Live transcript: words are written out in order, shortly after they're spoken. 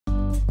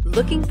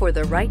Looking for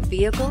the right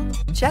vehicle?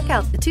 Check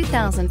out the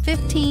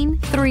 2015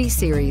 3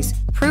 Series.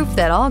 Proof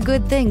that all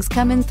good things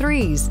come in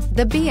threes.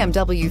 The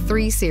BMW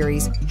 3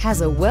 Series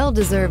has a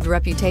well-deserved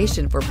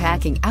reputation for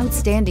packing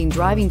outstanding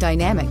driving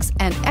dynamics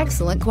and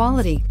excellent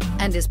quality,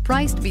 and is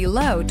priced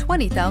below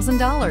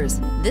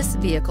 $20,000. This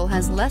vehicle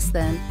has less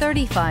than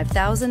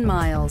 35,000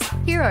 miles.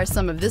 Here are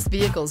some of this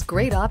vehicle's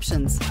great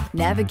options: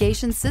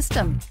 navigation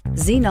system,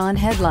 xenon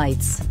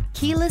headlights,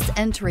 keyless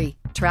entry,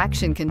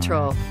 traction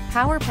control,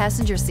 power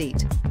passenger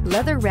seat,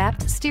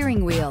 leather-wrapped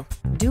steering wheel,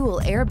 dual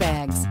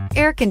airbags,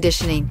 air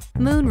conditioning,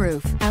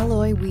 moonroof,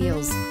 alloy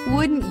wheels.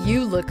 Wouldn't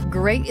you look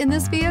great in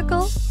this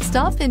vehicle?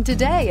 Stop in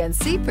today and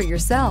see for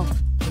yourself.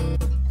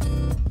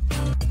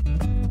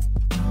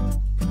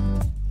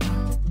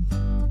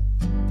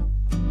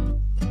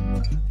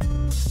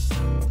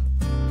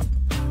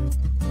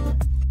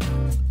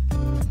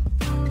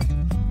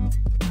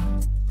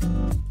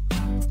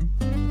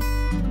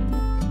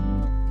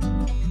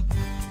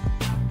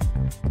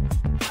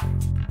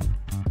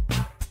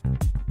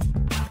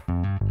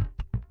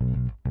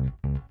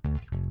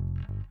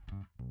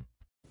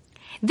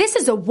 This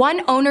is a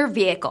one-owner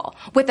vehicle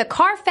with a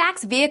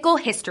Carfax Vehicle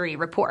History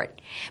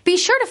Report. Be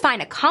sure to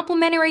find a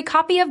complimentary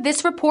copy of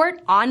this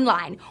report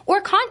online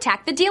or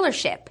contact the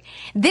dealership.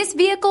 This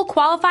vehicle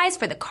qualifies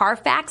for the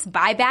Carfax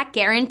Buyback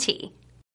Guarantee.